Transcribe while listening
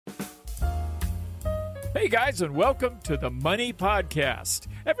Hey guys, and welcome to the Money Podcast.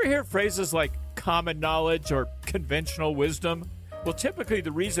 Ever hear phrases like common knowledge or conventional wisdom? Well, typically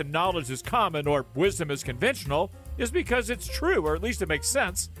the reason knowledge is common or wisdom is conventional is because it's true, or at least it makes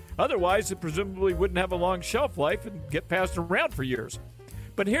sense. Otherwise, it presumably wouldn't have a long shelf life and get passed around for years.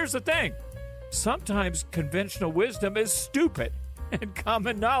 But here's the thing. Sometimes conventional wisdom is stupid and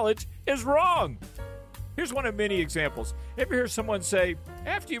common knowledge is wrong. Here's one of many examples. Ever hear someone say,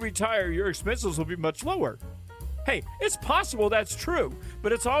 after you retire, your expenses will be much lower? Hey, it's possible that's true,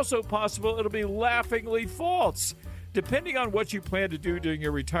 but it's also possible it'll be laughingly false. Depending on what you plan to do during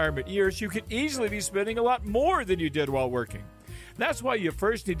your retirement years, you could easily be spending a lot more than you did while working. That's why you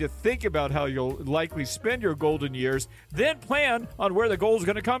first need to think about how you'll likely spend your golden years, then plan on where the goal is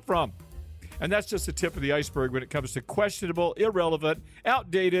going to come from. And that's just the tip of the iceberg when it comes to questionable, irrelevant,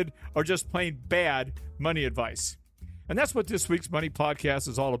 outdated, or just plain bad money advice. And that's what this week's Money Podcast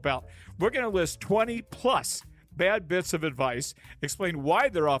is all about. We're going to list 20 plus bad bits of advice, explain why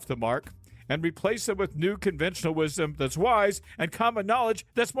they're off the mark, and replace them with new conventional wisdom that's wise and common knowledge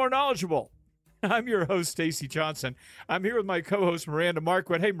that's more knowledgeable. I'm your host, Stacey Johnson. I'm here with my co-host, Miranda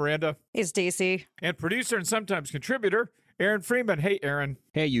Marquardt. Hey, Miranda. Hey, Stacey. And producer and sometimes contributor, Aaron Freeman. Hey, Aaron.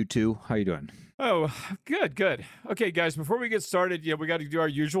 Hey, you two. How you doing? Oh, good. Okay, guys, before we get started, we got to do our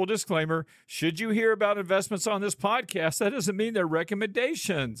usual disclaimer. Should you hear about investments on this podcast, that doesn't mean they're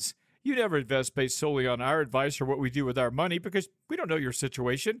recommendations. You never invest based solely on our advice or what we do with our money because we don't know your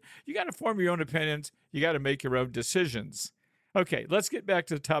situation. You got to form your own opinions. You got to make your own decisions. Okay, let's get back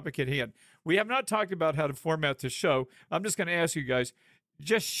to the topic at hand. We have not talked about how to format the show. I'm just going to ask you guys,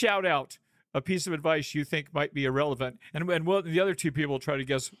 just shout out a piece of advice you think might be irrelevant, and the other two people will try to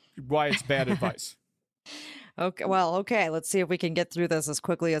guess why it's bad advice. Okay. Let's see if we can get through this as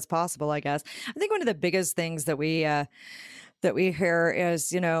quickly as possible, I guess. I think one of the biggest things that we hear is,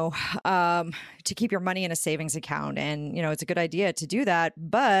 to keep your money in a savings account. And, it's a good idea to do that.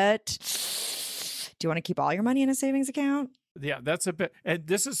 But do you want to keep all your money in a savings account? Yeah, that's a bit. And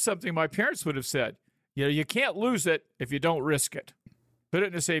this is something my parents would have said. You can't lose it if you don't risk it. Put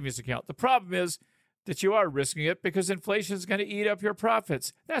it in a savings account. The problem is that you are risking it because inflation is going to eat up your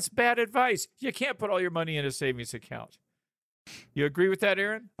profits. That's bad advice. You can't put all your money in a savings account. You agree with that,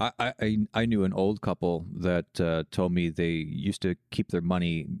 Aaron? I knew an old couple that told me they used to keep their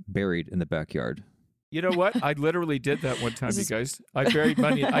money buried in the backyard. You know what? I literally did that one time, you guys. I buried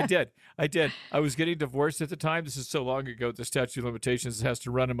money. I did. I was getting divorced at the time. This is so long ago. The statute of limitations has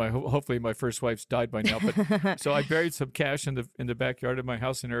to run, and hopefully my first wife's died by now. But so I buried some cash in the backyard of my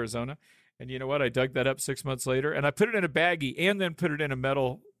house in Arizona. And you know what? I dug that up 6 months later, and I put it in a baggie and then put it in a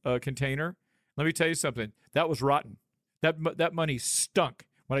metal container. Let me tell you something. That was rotten. That money stunk.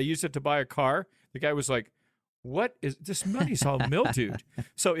 When I used it to buy a car, the guy was like, what is this? Money's all mildewed.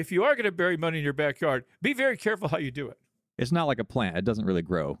 So if you are going to bury money in your backyard, be very careful how you do it. It's not like a plant. It doesn't really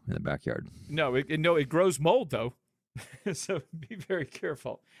grow in the backyard. No, it grows mold though. So be very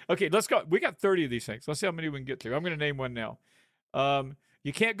careful. Okay, let's go. We got 30 of these things. Let's see how many we can get through. I'm going to name one now.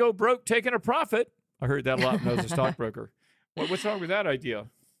 You can't go broke taking a profit. I heard that a lot when I was a stockbroker. What's wrong with that idea?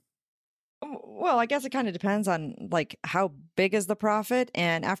 Well, I guess it kind of depends on how big is the profit,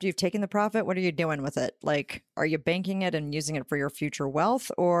 and after you've taken the profit, what are you doing with it? Are you banking it and using it for your future wealth,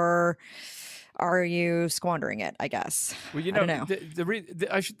 or are you squandering it? I guess. Well, I don't know.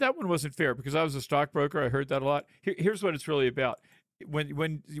 That one wasn't fair because I was a stockbroker. I heard that a lot. Here's what it's really about: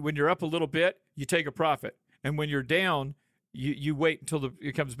 when you're up a little bit, you take a profit, and when you're down, you wait until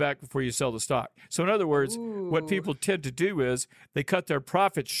it comes back before you sell the stock. So in other words, what people tend to do is they cut their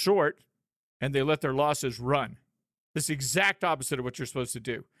profits short and they let their losses run. It's the exact opposite of what you're supposed to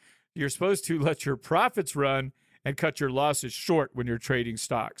do. You're supposed to let your profits run and cut your losses short when you're trading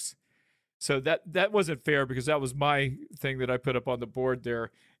stocks. So that wasn't fair because that was my thing that I put up on the board there.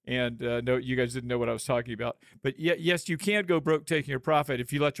 And no, you guys didn't know what I was talking about. But yes, you can go broke taking your profit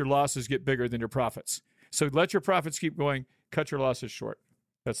if you let your losses get bigger than your profits. So let your profits keep going, cut your losses short.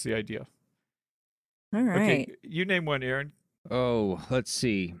 That's the idea. All right. Okay, you name one, Aaron. Oh, let's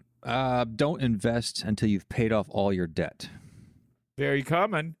see. Don't invest until you've paid off all your debt. Very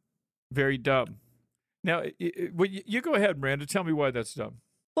common, very dumb. Now, you go ahead, Miranda. Tell me why that's dumb.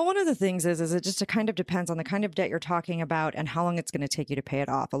 Well, one of the things is it just kind of depends on the kind of debt you're talking about and how long it's going to take you to pay it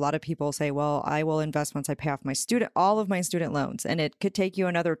off. A lot of people say, well, I will invest once I pay off all of my student loans. And it could take you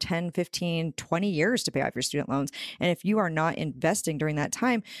another 10, 15, 20 years to pay off your student loans. And if you are not investing during that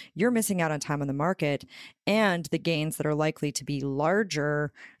time, you're missing out on time on the market and the gains that are likely to be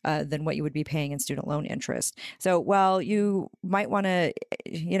larger than what you would be paying in student loan interest. So while you might want to,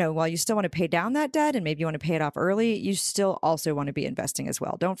 while you still want to pay down that debt and maybe you want to pay it off early, you still also want to be investing as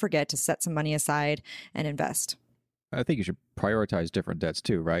well. don't forget to set some money aside and invest. I think you should prioritize different debts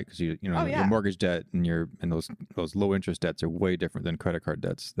too, right? Because Oh, yeah. your mortgage debt and those low interest debts are way different than credit card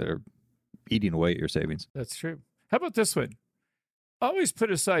debts that are eating away at your savings. That's true. How about this one? Always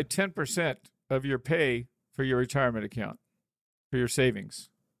put aside 10% of your pay for your retirement account, for your savings.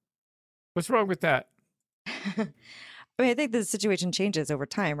 What's wrong with that? I mean, I think the situation changes over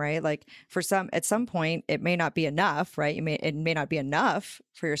time, right? Like for some, at some point, it may not be enough, right? It may not be enough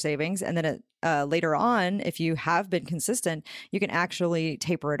for your savings, and then later on, if you have been consistent, you can actually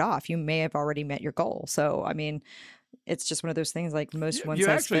taper it off. You may have already met your goal. So, I mean, it's just one of those things. Like most one you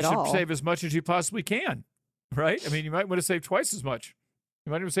size actually fit should all. save as much as you possibly can, right? I mean, you might want to save twice as much.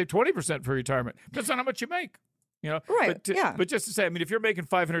 You might even save 20% for retirement. Depends on how much you make. Right? But just to say, I mean, if you're making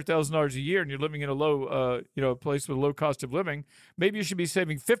 $500,000 a year and you're living in a low, place with a low cost of living, maybe you should be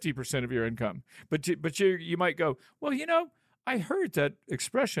saving 50% of your income. But you might go, well, I heard that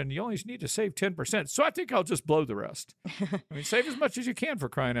expression. You only need to save 10%, so I think I'll just blow the rest. I mean, save as much as you can, for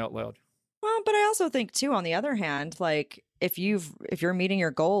crying out loud. Well, but I also think too, on the other hand, like if you're meeting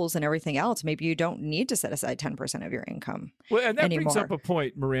your goals and everything else, maybe you don't need to set aside 10% of your income. Well, and that anymore. brings up a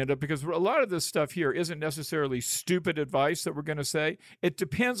point, Miranda, because a lot of this stuff here isn't necessarily stupid advice that we're going to say. It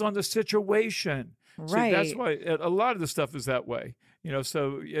depends on the situation. Right. See, that's why a lot of the stuff is that way.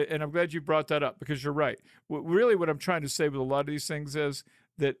 So, and I'm glad you brought that up, because you're right. Really, what I'm trying to say with a lot of these things is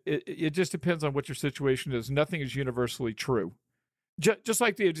that it just depends on what your situation is. Nothing is universally true. Just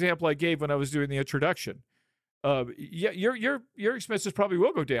like the example I gave when I was doing the introduction. Your expenses probably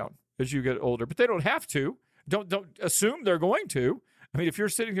will go down as you get older, but they don't have to. Don't assume they're going to. I mean, if you're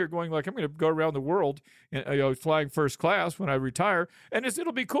sitting here going like, I'm going to go around the world, flying first class when I retire, and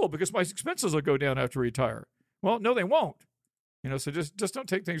it'll be cool because my expenses will go down after I retire. Well, no, they won't. So just don't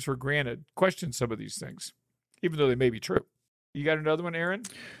take things for granted. Question some of these things, even though they may be true. You got another one, Aaron?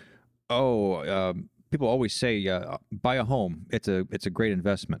 People always say, buy a home. It's a great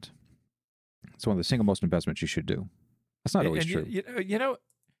investment. It's one of the single most investments you should do. That's not always true.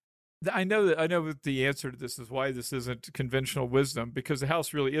 I know that the answer to this is why this isn't conventional wisdom, because the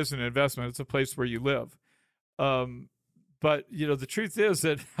house really is an investment. It's a place where you live. But the truth is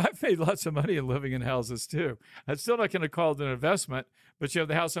that I've made lots of money in living in houses too. I'm still not going to call it an investment, but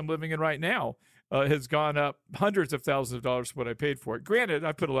the house I'm living in right now has gone up hundreds of thousands of dollars for what I paid for it. Granted,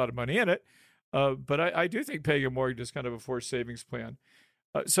 I put a lot of money in it. But I do think paying a mortgage is kind of a forced savings plan.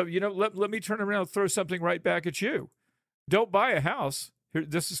 So, let me turn around and throw something right back at you. Don't buy a house. Here,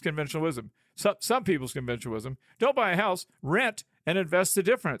 this is conventional wisdom. Some people's conventional wisdom. Don't buy a house, rent, and invest the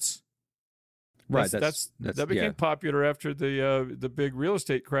difference. Right. That became popular after the big real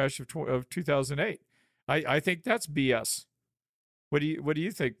estate crash of 2008. I think that's BS. What do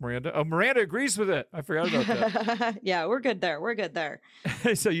you think, Miranda? Oh, Miranda agrees with it. I forgot about that. Yeah, we're good there. We're good there.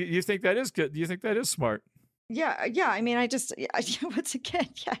 So you think that is good? Do you think that is smart? Yeah. I mean, once again,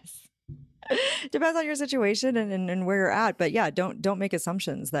 yes. Depends on your situation and where you're at. But yeah, don't make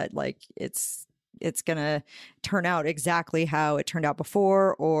assumptions that like it's gonna turn out exactly how it turned out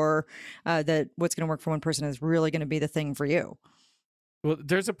before, or that what's gonna work for one person is really gonna be the thing for you. Well,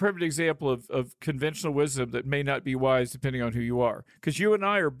 there's a perfect example of conventional wisdom that may not be wise depending on who you are. Because you and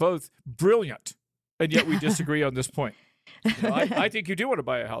I are both brilliant, and yet we disagree on this point. I think you do want to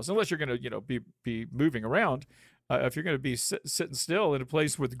buy a house, unless you're going to be moving around. If you're going to be sitting still in a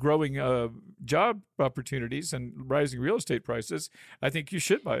place with growing job opportunities and rising real estate prices, I think you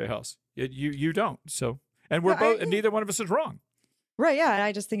should buy a house. You don't. So, and we're both, and neither one of us is wrong. Right. Yeah. And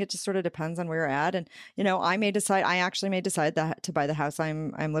I just think it just sort of depends on where you're at. And, I actually may decide that to buy the house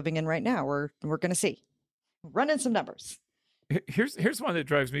I'm living in right now. We're going to see. Run in some numbers. Here's one that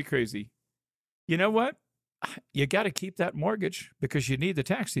drives me crazy. You know what? You got to keep that mortgage because you need the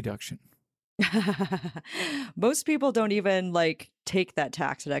tax deduction. Most people don't even take that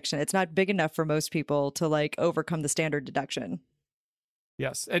tax deduction. It's not big enough for most people to overcome the standard deduction.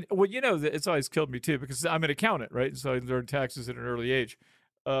 Yes. And well, it's always killed me too, because I'm an accountant, right? So I learned taxes at an early age.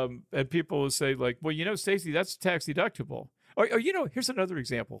 And people will say well, Stacey, that's tax deductible. Or here's another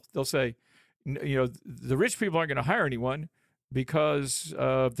example. They'll say, the rich people aren't going to hire anyone because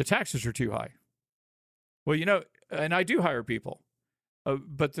the taxes are too high. Well, and I do hire people.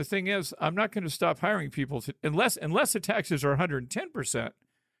 But the thing is, I'm not going to stop hiring people unless the taxes are 110%.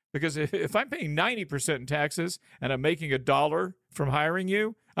 Because if I'm paying 90% in taxes and I'm making $1 from hiring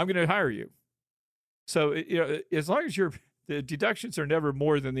you, I'm going to hire you. So, as long as the deductions are never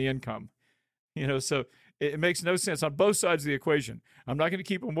more than the income, so it makes no sense on both sides of the equation. I'm not going to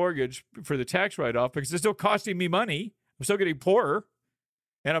keep a mortgage for the tax write-off because it's still costing me money. I'm still getting poorer.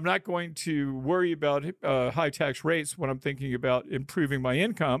 And I'm not going to worry about high tax rates when I'm thinking about improving my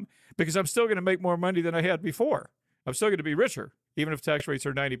income, because I'm still going to make more money than I had before. I'm still going to be richer, even if tax rates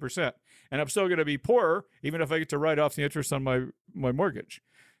are 90%. And I'm still going to be poorer, even if I get to write off the interest on my mortgage.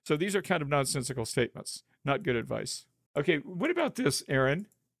 So these are kind of nonsensical statements, not good advice. Okay, what about this, Aaron?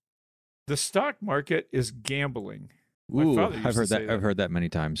 The stock market is gambling. Ooh, I've heard that. I've heard that many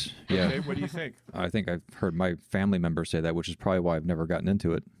times. Yeah. Okay, what do you think? I think I've heard my family members say that, which is probably why I've never gotten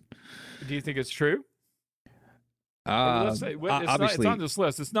into it. Do you think it's true? Let's say, it's on this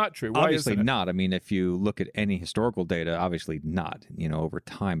list. It's not true. Why obviously isn't it? not. I mean, if you look at any historical data, obviously not. Over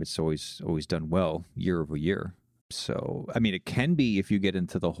time, it's always done well year over year. So, I mean, it can be if you get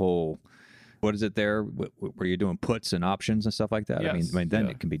into the whole, what is it there, where you're doing puts and options and stuff like that. Yes. I mean, then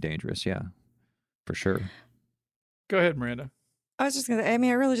it can be dangerous. Yeah, for sure. Go ahead, Miranda. I was just going to, I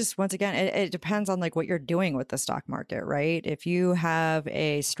mean, it really just, once again, it depends on like what you're doing with the stock market, right? If you have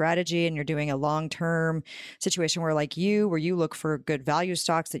a strategy and you're doing a long-term situation where you look for good value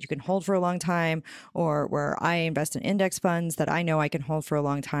stocks that you can hold for a long time, or where I invest in index funds that I know I can hold for a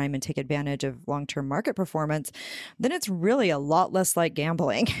long time and take advantage of long-term market performance, then it's really a lot less like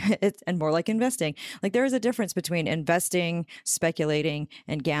gambling and more like investing. Like there is a difference between investing, speculating,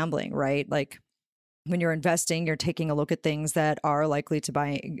 and gambling, right? Like, when you're investing, you're taking a look at things that are likely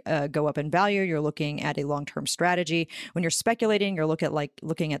to go up in value. You're looking at a long-term strategy. When you're speculating, you're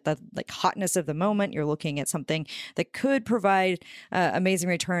looking at the hotness of the moment. You're looking at something that could provide amazing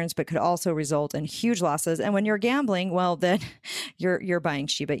returns, but could also result in huge losses. And when you're gambling, well, then you're buying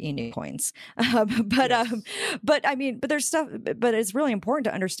Shiba Inu coins. But there's stuff. But it's really important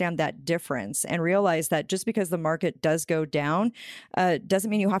to understand that difference and realize that just because the market does go down, doesn't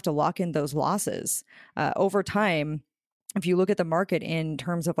mean you have to lock in those losses. Over time, if you look at the market in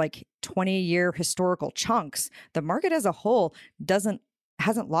terms of like 20-year historical chunks, the market as a whole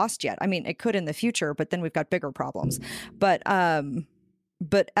hasn't lost yet. I mean, it could in the future, but then we've got bigger problems. But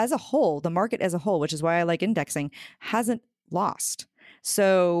as a whole, the market as a whole, which is why I like indexing, hasn't lost.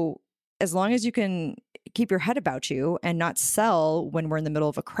 So as long as you can keep your head about you and not sell when we're in the middle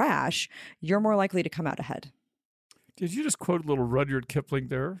of a crash, you're more likely to come out ahead. Did you just quote a little Rudyard Kipling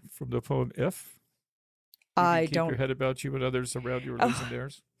there from the poem If? I keep don't. your head about you when others around you are losing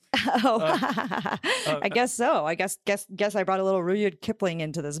theirs. I guess so. I guess I brought a little Rudyard Kipling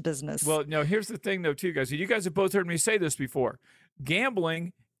into this business. Well, now here's the thing, though, too, guys. You guys have both heard me say this before.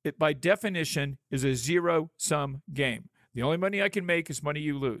 Gambling, by definition, is a zero-sum game. The only money I can make is money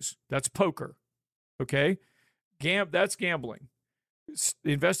you lose. That's poker. Okay? That's gambling.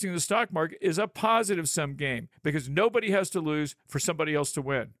 Investing in the stock market is a positive-sum game because nobody has to lose for somebody else to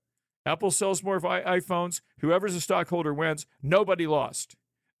win. Apple sells more iPhones. Whoever's a stockholder wins. Nobody lost.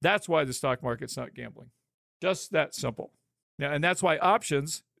 That's why the stock market's not gambling. Just that simple. Now, and that's why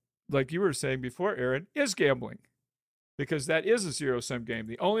options, like you were saying before, Aaron, is gambling. Because that is a zero-sum game.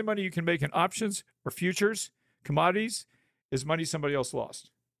 The only money you can make in options or futures, commodities, is money somebody else lost.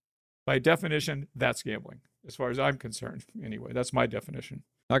 By definition, that's gambling. As far as I'm concerned. Anyway, that's my definition.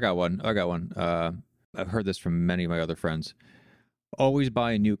 I got one. I've heard this from many of my other friends. Always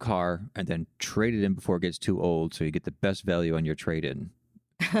buy a new car and then trade it in before it gets too old so you get the best value on your trade-in.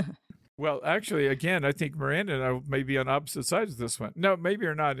 Well, actually, again, I think Miranda and I may be on opposite sides of this one. No, maybe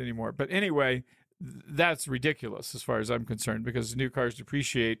you're not anymore. But anyway, that's ridiculous as far as I'm concerned because new cars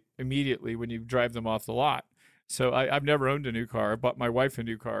depreciate immediately when you drive them off the lot. So I've never owned a new car. I bought my wife a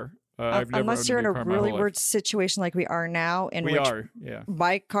new car. Unless you're in a really weird situation like we are now,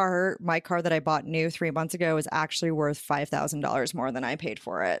 my car that I bought new 3 months ago is actually worth $5,000 more than I paid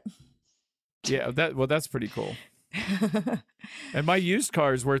for it. Yeah, that's pretty cool. And my used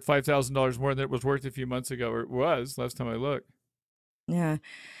car is worth $5,000 more than it was worth a few months ago, or it was last time I looked. Yeah,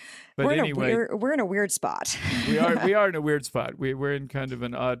 but we're in a weird spot. we are in a weird spot. We're in kind of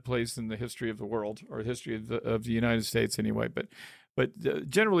an odd place in the history of the world, or history of the United States, anyway. But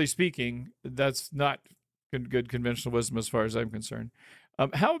generally speaking, that's not good conventional wisdom as far as I'm concerned.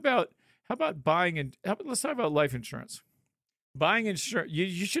 How about buying and let's talk about life insurance. Buying insurance,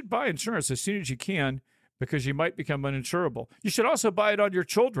 you should buy insurance as soon as you can because you might become uninsurable. You should also buy it on your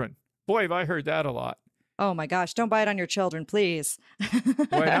children. Boy, have I heard that a lot. Oh my gosh, don't buy it on your children, please.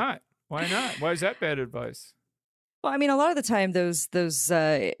 Why not? Why not? Why is that bad advice? Well, I mean, a lot of the time, those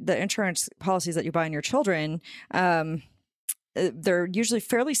the insurance policies that you buy on your children, they're usually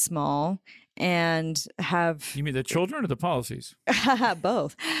fairly small and have. You mean the children or the policies?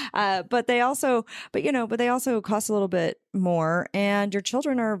 Both, but they also cost a little bit more, and your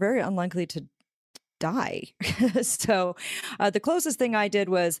children are very unlikely to die. So the closest thing I did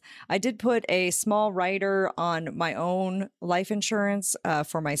was I did put a small rider on my own life insurance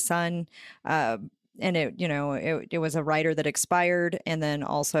for my son. And it was a rider that expired. And then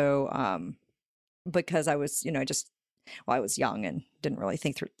also because I was, I was young and didn't really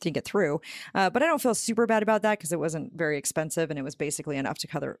think it through. But I don't feel super bad about that because it wasn't very expensive and it was basically enough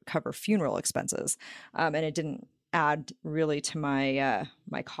to cover funeral expenses. And it didn't add really to my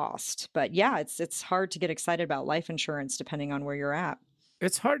my cost. But yeah, it's hard to get excited about life insurance depending on where you're at.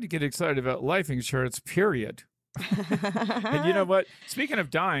 It's hard to get excited about life insurance, period. And you know what? Speaking of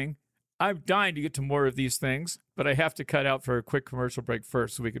dying, I'm dying to get to more of these things, but I have to cut out for a quick commercial break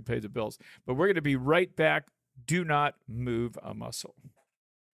first so we can pay the bills. But we're going to be right back. Do not move a muscle.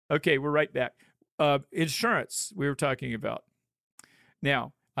 Okay, we're right back. Insurance, we were talking about.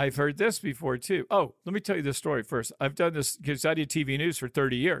 Now, I've heard this before, too. Oh, let me tell you this story first. I've done this because I did TV news for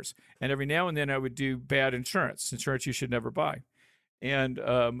 30 years, and every now and then I would do bad insurance you should never buy. And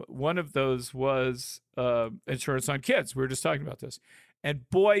one of those was insurance on kids. We were just talking about this. And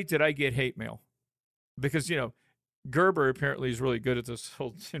boy, did I get hate mail. Because, Gerber apparently is really good at this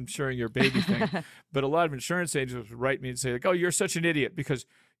whole insuring your baby thing. But a lot of insurance agents would write me and say, like, oh, you're such an idiot because,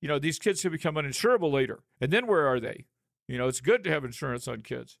 these kids could become uninsurable later. And then where are they? It's good to have insurance on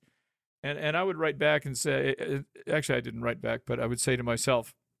kids. And I would write back and say, actually, I didn't write back, but I would say to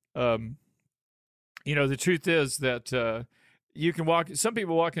myself, the truth is that you can some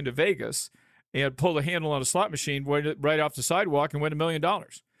people walk into Vegas and pull the handle on a slot machine right off the sidewalk and win $1 million.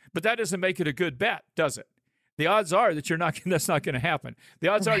 But that doesn't make it a good bet, does it? The odds are that that's not going to happen. The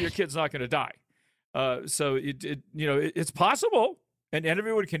odds are your kid's not going to die. So it's possible, and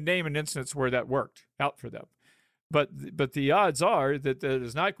everyone can name an instance where that worked out for them. But the odds are that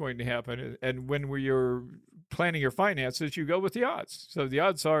is not going to happen. And when you're planning your finances, you go with the odds. So the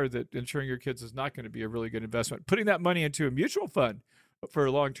odds are that insuring your kids is not going to be a really good investment. Putting that money into a mutual fund for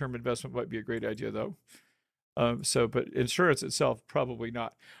a long-term investment might be a great idea, though. But insurance itself, probably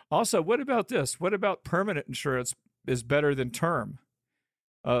not. Also, what about this? What about permanent insurance is better than term?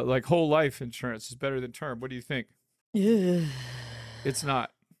 Like whole life insurance is better than term. What do you think? It's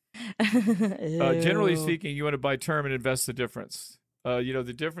not. Generally speaking, you want to buy term and invest the difference.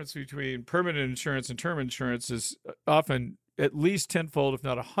 The difference between permanent insurance and term insurance is often at least 10-fold, if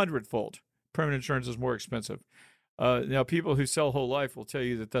not 100-fold. Permanent insurance is more expensive. Now, people who sell whole life will tell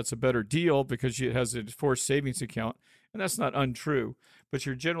you that that's a better deal because it has a forced savings account, and that's not untrue. But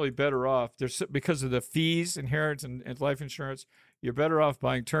you're generally better off because of the fees inherent in life insurance. You're better off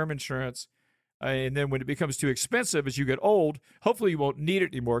buying term insurance, and then when it becomes too expensive as you get old, hopefully you won't need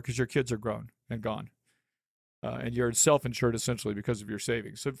it anymore because your kids are grown and gone, and you're self-insured essentially because of your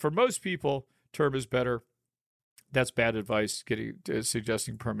savings. So for most people, term is better. That's bad advice.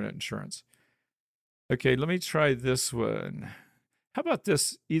 Suggesting permanent insurance. Okay, let me try this one. How about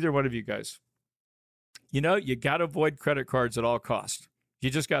this? Either one of you guys. You got to avoid credit cards at all costs. You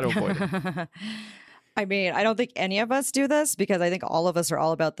just got to avoid them. I mean, I don't think any of us do this because I think all of us are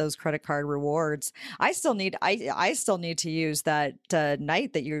all about those credit card rewards. I still need to use that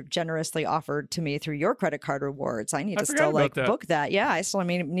night that you generously offered to me through your credit card rewards. I need to still book that. Yeah, I still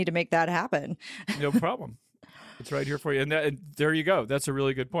need to make that happen. No problem. It's right here for you. And there you go. That's a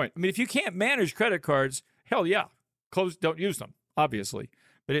really good point. I mean, if you can't manage credit cards, hell yeah, don't use them, obviously.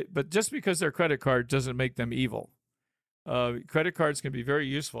 But just because they're credit card doesn't make them evil. Credit cards can be very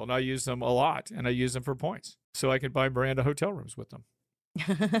useful, and I use them a lot, and I use them for points. So I can buy Miranda hotel rooms with them.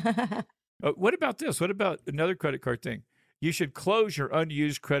 What about this? What about another credit card thing? You should close your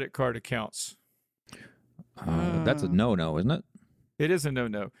unused credit card accounts. That's a no-no, isn't it? It is a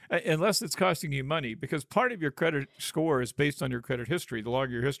no-no, unless it's costing you money, because part of your credit score is based on your credit history. The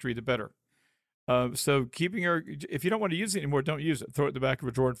longer your history, the better. So if you don't want to use it anymore, don't use it. Throw it in the back of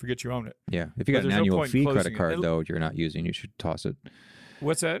a drawer and forget you own it. Yeah. If you got an annual fee credit card, though, you're not using, you should toss it.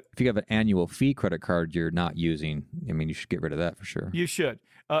 What's that? If you have an annual fee credit card you're not using, I mean, you should get rid of that for sure. You should.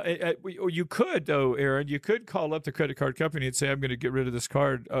 You could, though, Aaron, you could call up the credit card company and say, I'm going to get rid of this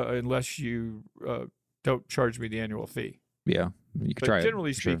card unless you don't charge me the annual fee. Yeah, you could try it.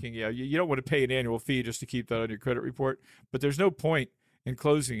 Generally speaking, yeah, you don't want to pay an annual fee just to keep that on your credit report. But there's no point in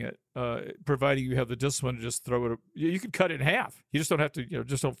closing it, providing you have the discipline to just throw it. You could cut it in half. You just don't have to,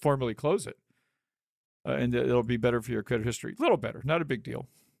 just don't formally close it. And it'll be better for your credit history. A little better, not a big deal.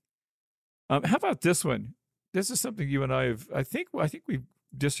 How about this one? This is something you and I have, I think we've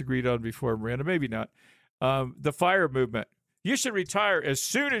disagreed on before, Miranda, maybe not. The FIRE movement. You should retire as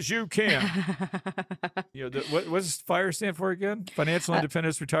soon as you can. What does FIRE stand for again? Financial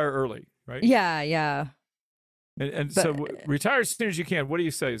independence, retire early, right? Yeah. So retire as soon as you can. What do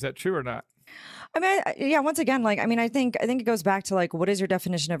you say? Is that true or not? I mean, yeah, once again, like, I mean, I think it goes back to like, what is your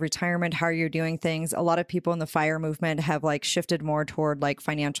definition of retirement? How are you doing things? A lot of people in the FIRE movement have like shifted more toward like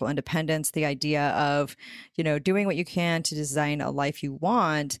financial independence, the idea of, doing what you can to design a life you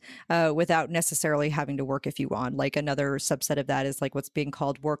want without necessarily having to work if you want. Like another subset of that is like what's being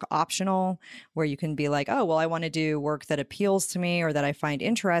called work optional, where you can be like, oh, well, I want to do work that appeals to me or that I find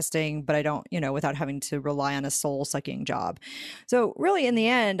interesting, but I don't, without having to rely on a soul sucking job. So really in the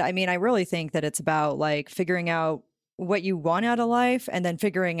end, I mean, I really think that it's about like figuring out what you want out of life and then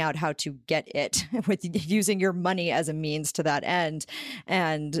figuring out how to get it with using your money as a means to that end.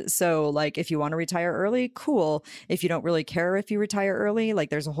 And so like if you want to retire early, cool. If you don't really care if you retire early, like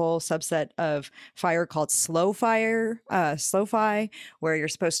there's a whole subset of FIRE called slow fi, where you're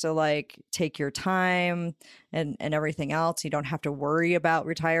supposed to like take your time and everything else. You don't have to worry about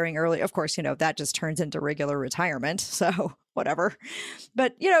retiring early. Of course, that just turns into regular retirement. So whatever.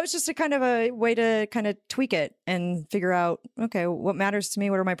 But, it's just a kind of a way to kind of tweak it and figure out, okay, what matters to me?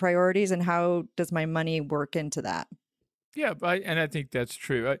 What are my priorities? And how does my money work into that? Yeah, and I think that's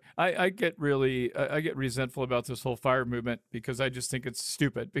true. I get resentful about this whole FIRE movement because I just think it's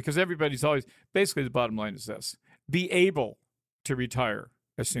stupid, because everybody's always, basically the bottom line is this: be able to retire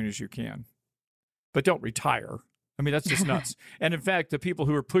as soon as you can, but don't retire. I mean, that's just nuts. And in fact, the people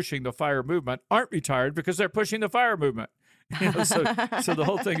who are pushing the FIRE movement aren't retired because they're pushing the FIRE movement. So the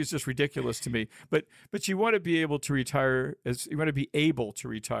whole thing is just ridiculous to me. But you want to be able to retire you want to be able to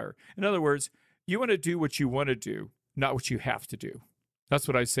retire. In other words, you want to do what you want to do, not what you have to do. That's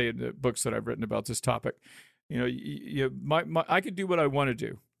what I say in the books that I've written about this topic. I can do what I want to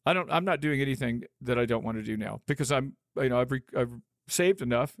do. I'm not doing anything that I don't want to do now because I've saved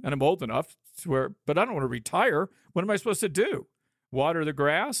enough and I'm old enough but I don't want to retire. What am I supposed to do? Water the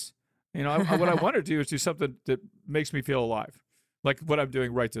grass? What I want to do is do something that makes me feel alive, like what I'm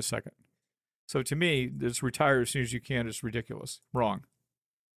doing right this second. So to me, this retire as soon as you can is ridiculous. Wrong.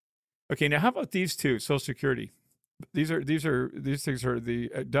 Okay, now how about these two? Social Security. These things are the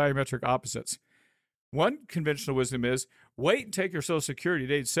diametric opposites. One conventional wisdom is wait and take your Social Security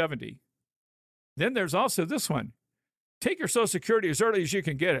at age 70. Then there's also this one: take your Social Security as early as you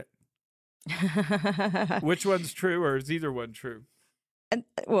can get it. Which one's true, or is either one true? And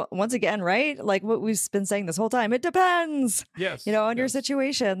well, once again, right? Like what we've been saying this whole time, it depends. Yes. On your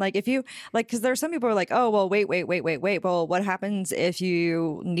situation. Like if you because there are some people who are like, oh, well, wait. Well, what happens if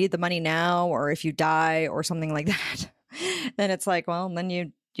you need the money now or if you die or something like that? Then it's like, well, then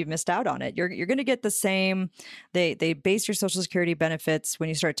you missed out on it. You're going to get the same. They base your Social Security benefits when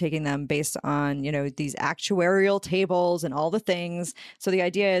you start taking them based on, these actuarial tables and all the things. So the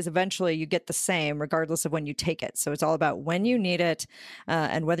idea is eventually you get the same regardless of when you take it. So it's all about when you need it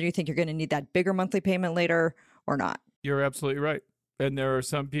and whether you think you're going to need that bigger monthly payment later or not. You're absolutely right. And there are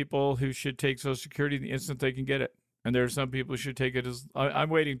some people who should take Social Security the instant they can get it. And there are some people who should take it as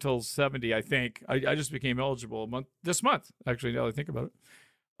I'm waiting till 70, I think. I just became eligible this month, actually, now that I think about it.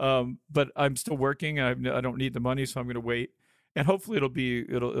 But I'm still working. I don't need the money, so I'm going to wait. And hopefully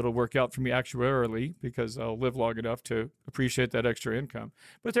it'll work out for me actuarially because I'll live long enough to appreciate that extra income.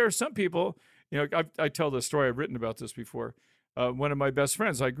 But there are some people, I tell this story. I've written about this before. One of my best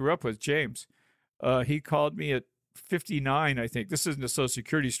friends I grew up with, James, he called me at 59, I think. This isn't a Social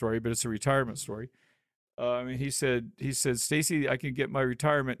Security story, but it's a retirement story. He said, Stacy, I can get my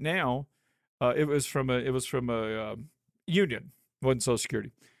retirement now. It was from a union, wasn't Social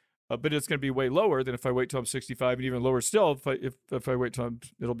Security. But it's going to be way lower than if I wait till I'm 65, and even lower still if I wait till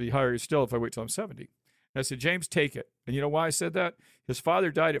it'll be higher still if I wait till I'm 70. And I said, James, take it. And you know why I said that? His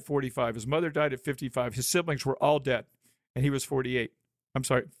father died at 45. His mother died at 55. His siblings were all dead, and he was 58. I'm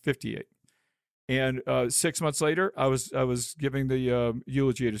sorry, 58. And 6 months later, I was giving the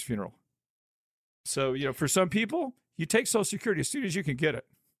eulogy at his funeral. So for some people, you take Social Security as soon as you can get it,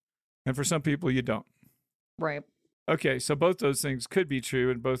 and for some people, you don't. Right. Okay, so both those things could be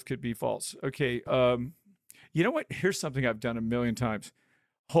true and both could be false. Okay, you know what? Here's something I've done a million times.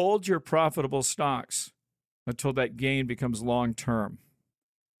 Hold your profitable stocks until that gain becomes long-term.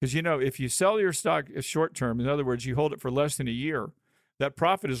 Because, if you sell your stock short-term, in other words, you hold it for less than a year, that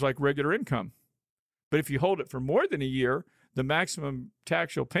profit is like regular income. But if you hold it for more than a year, the maximum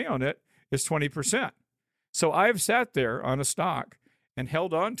tax you'll pay on it is 20%. So I've sat there on a stock and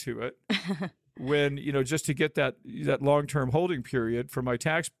held on to it when, just to get that long-term holding period for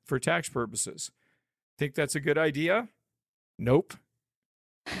tax purposes. Think that's a good idea? Nope.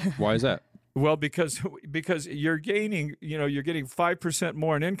 Why is that? Well, because you're gaining, you're getting 5%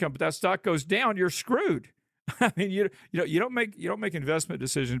 more in income, but that stock goes down, you're screwed. I mean, you don't make investment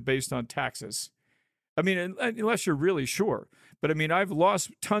decisions based on taxes. I mean, unless you're really sure. But I mean, I've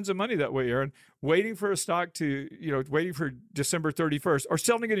lost tons of money that way, Aaron, waiting for a stock to, waiting for December 31st or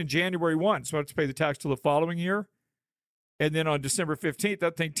selling it in January 1. So I have to pay the tax till the following year. And then on December 15th,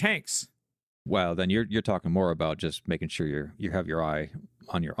 that thing tanks. Well, then you're talking more about just making sure you have your eye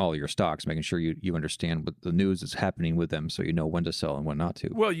on all your stocks, making sure you understand what the news is happening with them, so you know when to sell and when not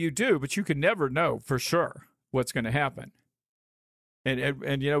to. Well, you do, but you can never know for sure what's going to happen. And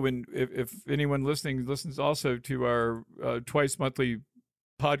if anyone listening listens also to our twice monthly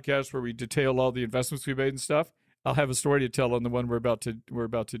podcast where we detail all the investments we made and stuff, I'll have a story to tell on the one we're about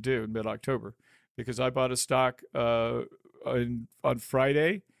to do in mid-October, because I bought a stock on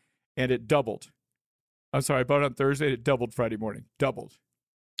Friday. And it doubled. I'm sorry, I bought it on Thursday. It doubled Friday morning. Doubled.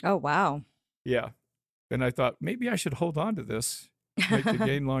 Oh, wow. Yeah. And I thought maybe I should hold on to this, make the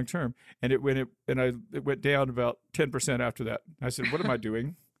gain long term. And it went down about 10% after that. I said, "What am I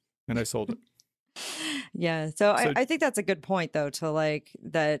doing?" And I sold it. Yeah. So I think that's a good point, though, to like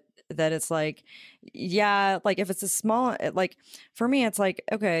that it's like, yeah, like if it's a small, like for me, it's like,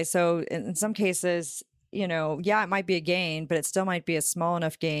 okay, so in some cases, yeah, it might be a gain, but it still might be a small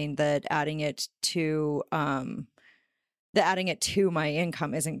enough gain that adding it to my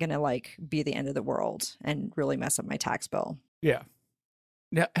income isn't going to like be the end of the world and really mess up my tax bill. Yeah.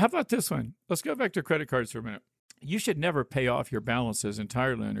 Now, how about this one? Let's go back to credit cards for a minute. You should never pay off your balances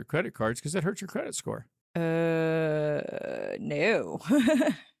entirely on your credit cards because that hurts your credit score. No.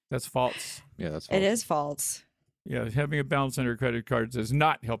 That's false. Yeah, that's false. It is false. Yeah, having a balance on your credit cards does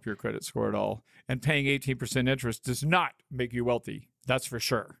not help your credit score at all. And paying 18% interest does not make you wealthy. That's for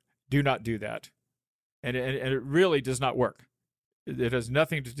sure. Do not do that. And it really does not work. It has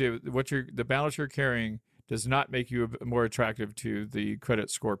nothing to do with the balance you're carrying does not make you more attractive to the credit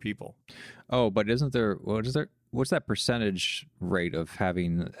score people. Oh, but isn't there, what's that percentage rate of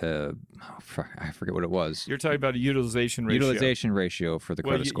having, I forget what it was. You're talking about a utilization ratio. Utilization ratio for the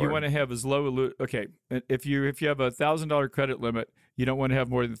credit score. You want to have as low, okay, if you have a $1,000 credit limit, you don't want to have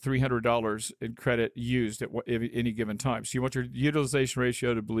more than $300 in credit used at any given time. So you want your utilization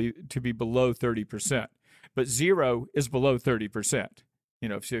ratio to be below 30%. But zero is below 30%.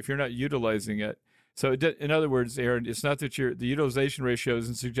 So if you're not utilizing it, so in other words, Aaron, it's not that the utilization ratio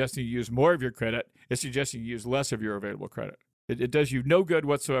isn't suggesting you use more of your credit. It's suggesting you use less of your available credit. It does you no good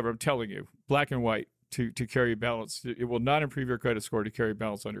whatsoever, I'm telling you, black and white, to carry balance. It will not improve your credit score to carry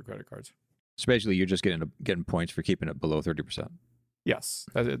balance on your credit cards. So basically, you're just getting points for keeping it below 30%. Yes,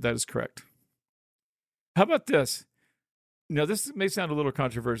 that is correct. How about this? Now, this may sound a little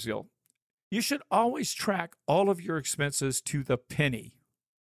controversial. You should always track all of your expenses to the penny.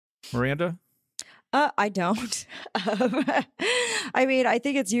 Miranda? I don't. I mean, I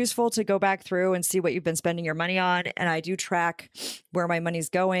think it's useful to go back through and see what you've been spending your money on. And I do track where my money's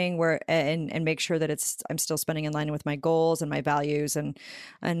going, and make sure that I'm still spending in line with my goals and my values and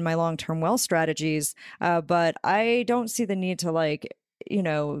my long-term wealth strategies. But I don't see the need to make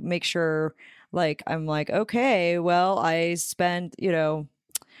sure I'm okay, well, I spent,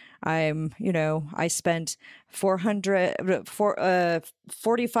 I spent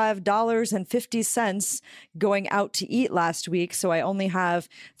 $45.50 going out to eat last week. So I only have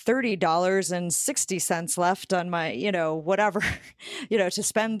 $30.60 left on my, whatever, to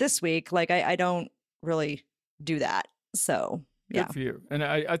spend this week. I don't really do that. So yeah. Good for you. And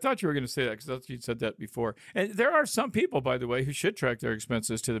I thought you were going to say that because you said that before. And there are some people, by the way, who should track their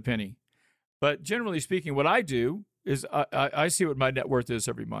expenses to the penny. But generally speaking, what I do is I see what my net worth is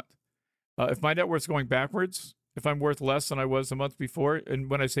every month. If my net worth's going backwards, if I'm worth less than I was the month before, and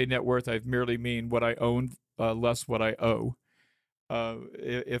when I say net worth, I merely mean what I own less what I owe.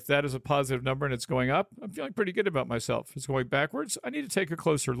 If that is a positive number and it's going up, I'm feeling pretty good about myself. If it's going backwards, I need to take a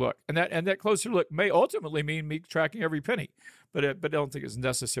closer look. And that closer look may ultimately mean me tracking every penny, but I don't think it's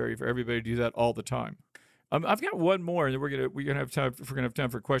necessary for everybody to do that all the time. I've got one more, and we're gonna have time. If we're gonna have time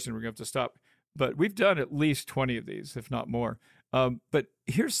for questions, we're gonna have to stop. But we've done at least 20 of these, if not more. But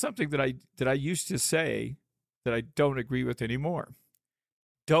here's something that I used to say that I don't agree with anymore.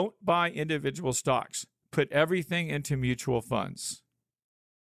 Don't buy individual stocks. Put everything into mutual funds.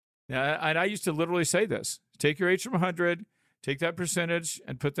 Now, and I used to literally say this: take your H from 100, take that percentage,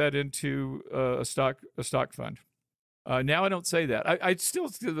 and put that into a stock fund. Now I don't say that. I still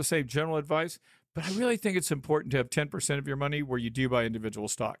do the same general advice, but I really think it's important to have 10% of your money where you do buy individual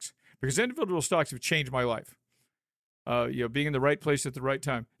stocks, because individual stocks have changed my life. Being in the right place at the right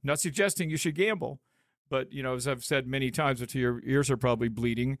time. Not suggesting you should gamble, but, as I've said many times, until your ears are probably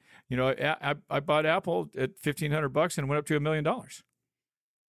bleeding, I bought Apple at $1,500 and went up to $1 million.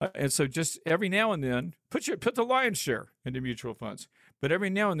 And so just every now and then, put the lion's share into mutual funds. But every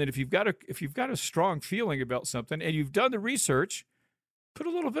now and then, if you've got a strong feeling about something and you've done the research, put a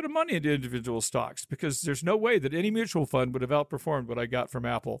little bit of money into individual stocks, because there's no way that any mutual fund would have outperformed what I got from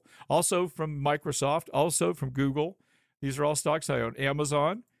Apple. Also from Microsoft, also from Google. These are all stocks I own.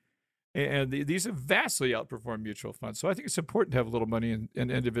 Amazon. And these have vastly outperformed mutual funds. So I think it's important to have a little money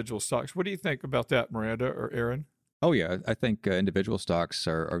in individual stocks. What do you think about that, Miranda or Aaron? Oh, yeah. I think individual stocks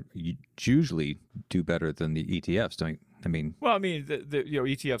are usually do better than the ETFs. Well, I mean,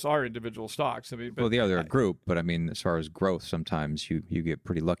 ETFs are individual stocks. Well, they're a group, but I mean, as far as growth, sometimes you get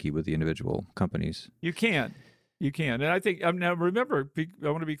pretty lucky with the individual companies. You can. And I think, now remember, I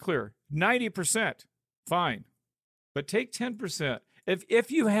want to be clear, 90%, fine. But take 10%.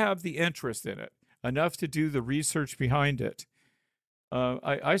 If you have the interest in it enough to do the research behind it,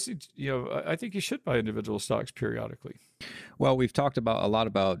 I think you should buy individual stocks periodically. Well, we've talked a lot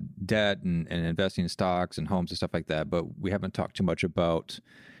about debt and investing in stocks and homes and stuff like that, but we haven't talked too much about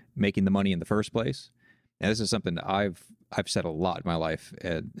making the money in the first place. And this is something that I've said a lot in my life,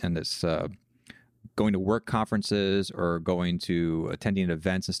 and it's going to work conferences or going to attending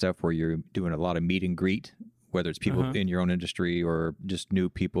events and stuff where you're doing a lot of meet and greet, whether it's people in your own industry or just new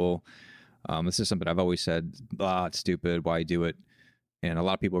people. This is something I've always said, it's stupid. Why do it? And a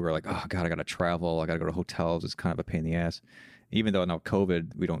lot of people were like, oh, God, I got to travel. I got to go to hotels. It's kind of a pain in the ass. Even though now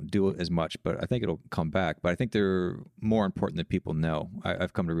COVID, we don't do it as much, but I think it'll come back. But I think they're more important than people know.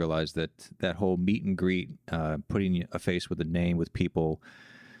 I've come to realize that whole meet and greet, putting a face with a name with people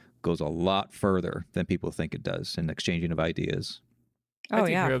goes a lot further than people think it does in exchanging of ideas. Oh,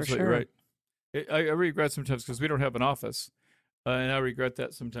 yeah, for absolutely sure. Right. I regret sometimes because we don't have an office, and I regret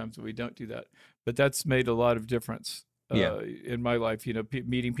that sometimes that we don't do that. But that's made a lot of difference in my life.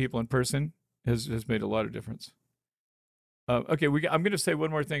 Meeting people in person has made a lot of difference. Okay, I'm going to say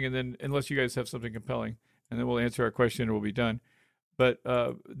one more thing, and then unless you guys have something compelling, and then we'll answer our question and we'll be done. But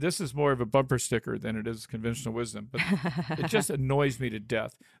this is more of a bumper sticker than it is conventional wisdom. But it just annoys me to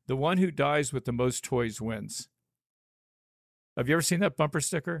death. The one who dies with the most toys wins. Have you ever seen that bumper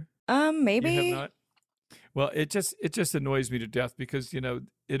sticker? Maybe. You have not? Well, it just annoys me to death because,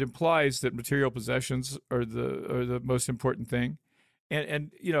 it implies that material possessions are the most important thing.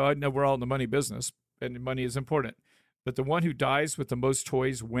 And I know we're all in the money business and money is important. But the one who dies with the most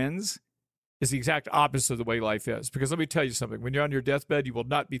toys wins is the exact opposite of the way life is. Because let me tell you something. When you're on your deathbed, you will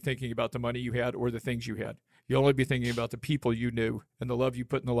not be thinking about the money you had or the things you had. You'll only be thinking about the people you knew and the love you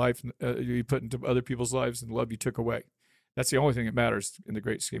put in the life you put into other people's lives and the love you took away. That's the only thing that matters in the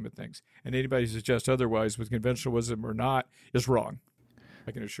great scheme of things. And anybody who suggests otherwise with conventional wisdom or not is wrong.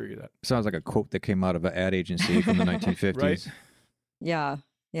 I can assure you that. Sounds like a quote that came out of an ad agency from the 1950s. Right? Yeah.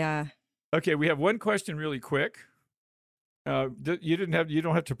 Okay, we have one question really quick. You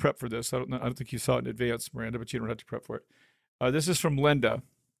don't have to prep for this. I don't think you saw it in advance, Miranda, but you don't have to prep for it. This is from Linda.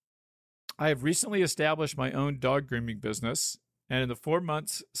 I have recently established my own dog grooming business, and in the 4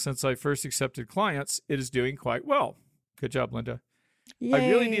 months since I first accepted clients, it is doing quite well. Good job, Linda. Yay. I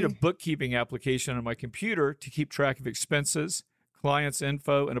really need a bookkeeping application on my computer to keep track of expenses, clients'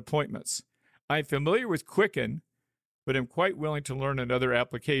 info, and appointments. I'm familiar with Quicken, but am quite willing to learn another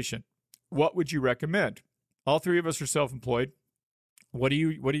application. What would you recommend? All three of us are self-employed. What do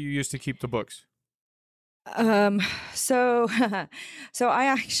you use to keep the books? So I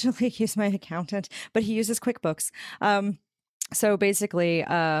actually use my accountant, but he uses QuickBooks. So basically,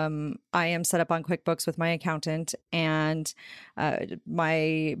 I am set up on QuickBooks with my accountant, and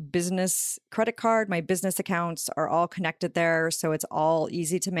my business credit card, my business accounts are all connected there. So it's all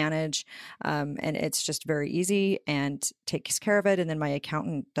easy to manage, and it's just very easy and takes care of it. And then my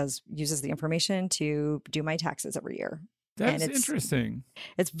accountant uses the information to do my taxes every year. That's interesting.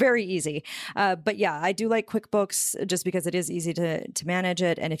 It's very easy. But yeah, I do like QuickBooks just because it is easy to manage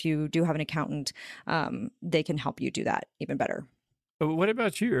it. And if you do have an accountant, they can help you do that even better. What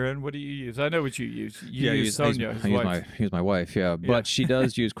about you, Aaron? What do you use? I know what you use. You use Sonia, his wife. I use my wife, yeah. But she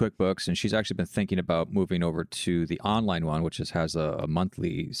does use QuickBooks, and she's actually been thinking about moving over to the online one, which has a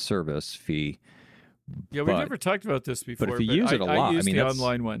monthly service fee. Yeah, we've never talked about this before. But if you use it a lot, I use the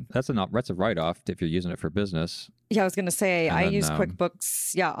online one. That's a write-off if you're using it for business. Yeah, I was going to say, I use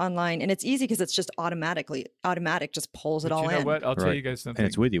QuickBooks, online, and it's easy because it's just automatic, just pulls it all in. You know what? I'll tell you guys something. And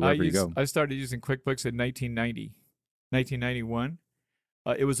it's with you wherever you go. I started using QuickBooks in 1991.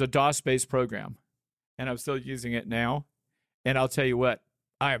 It was a DOS-based program, and I'm still using it now. And I'll tell you what,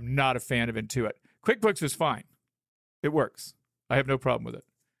 I am not a fan of Intuit. QuickBooks is fine. It works. I have no problem with it.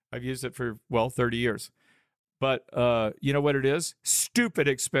 I've used it for, 30 years. But you know what it is? Stupid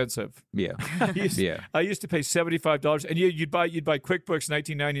expensive. Yeah. I used to pay $75, and you'd buy QuickBooks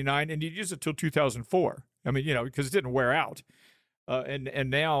 $19.99, and you'd use it till 2004. I mean, because it didn't wear out. And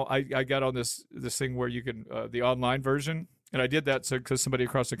now I got on this thing where you can the online version, and I did that so because somebody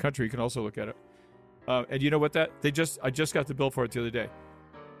across the country can also look at it. And you know what? I just got the bill for it the other day.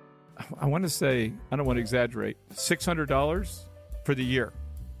 I want to say, I don't want to exaggerate, $600 for the year.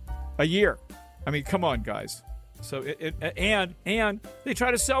 A year. I mean, come on, guys. So and they try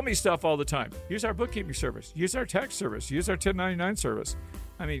to sell me stuff all the time. Use our bookkeeping service. Use our tax service. Use our 1099 service.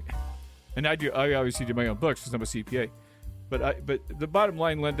 I mean, and I obviously do my own books because I'm a CPA. But the bottom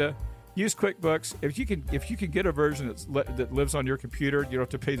line, Linda, use QuickBooks. If you can get a version that lives on your computer, you don't have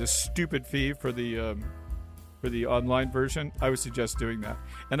to pay the stupid fee for the online version. I would suggest doing that,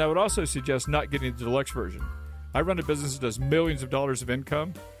 and I would also suggest not getting the deluxe version. I run a business that does millions of dollars of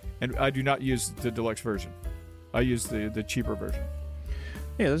income, and I do not use the deluxe version. I use the cheaper version.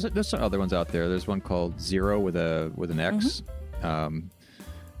 Yeah, there's some other ones out there. There's one called Zero with an X. Mm-hmm.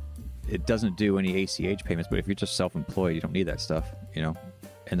 It doesn't do any ACH payments, but if you're just self-employed, you don't need that stuff, you know.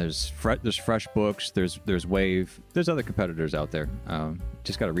 And there's FreshBooks, there's Wave, there's other competitors out there.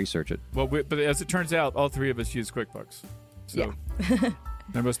 Just got to research it. Well, but as it turns out, all three of us use QuickBooks, so yeah.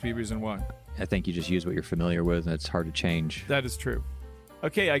 There must be a reason why. I think you just use what you're familiar with, and it's hard to change. That is true.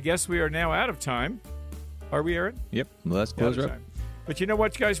 Okay, I guess we are now out of time. Are we, Aaron? Yep. Well, let's close her up. But you know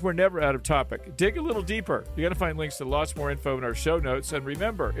what, guys? We're never out of topic. Dig a little deeper. You're going to find links to lots more info in our show notes. And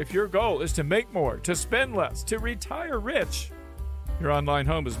remember, if your goal is to make more, to spend less, to retire rich, your online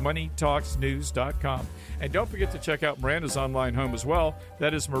home is moneytalksnews.com. And don't forget to check out Miranda's online home as well.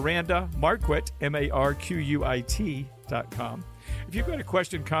 That is Miranda Marquit, MARQUIT.com. If you've got a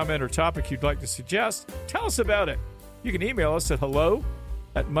question, comment, or topic you'd like to suggest, tell us about it. You can email us at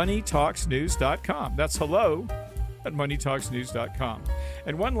hello@moneytalksnews.com. That's hello@moneytalksnews.com.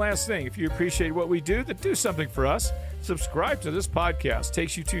 And one last thing, if you appreciate what we do, then do something for us. Subscribe to this podcast.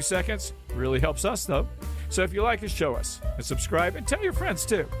 Takes you 2 seconds. Really helps us, though. So if you like us, show us. And subscribe and tell your friends,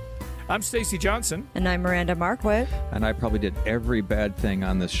 too. I'm Stacy Johnson. And I'm Miranda Marquit. And I probably did every bad thing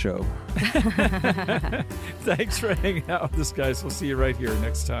on this show. Thanks for hanging out with us, guys. We'll see you right here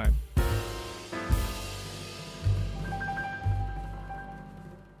next time.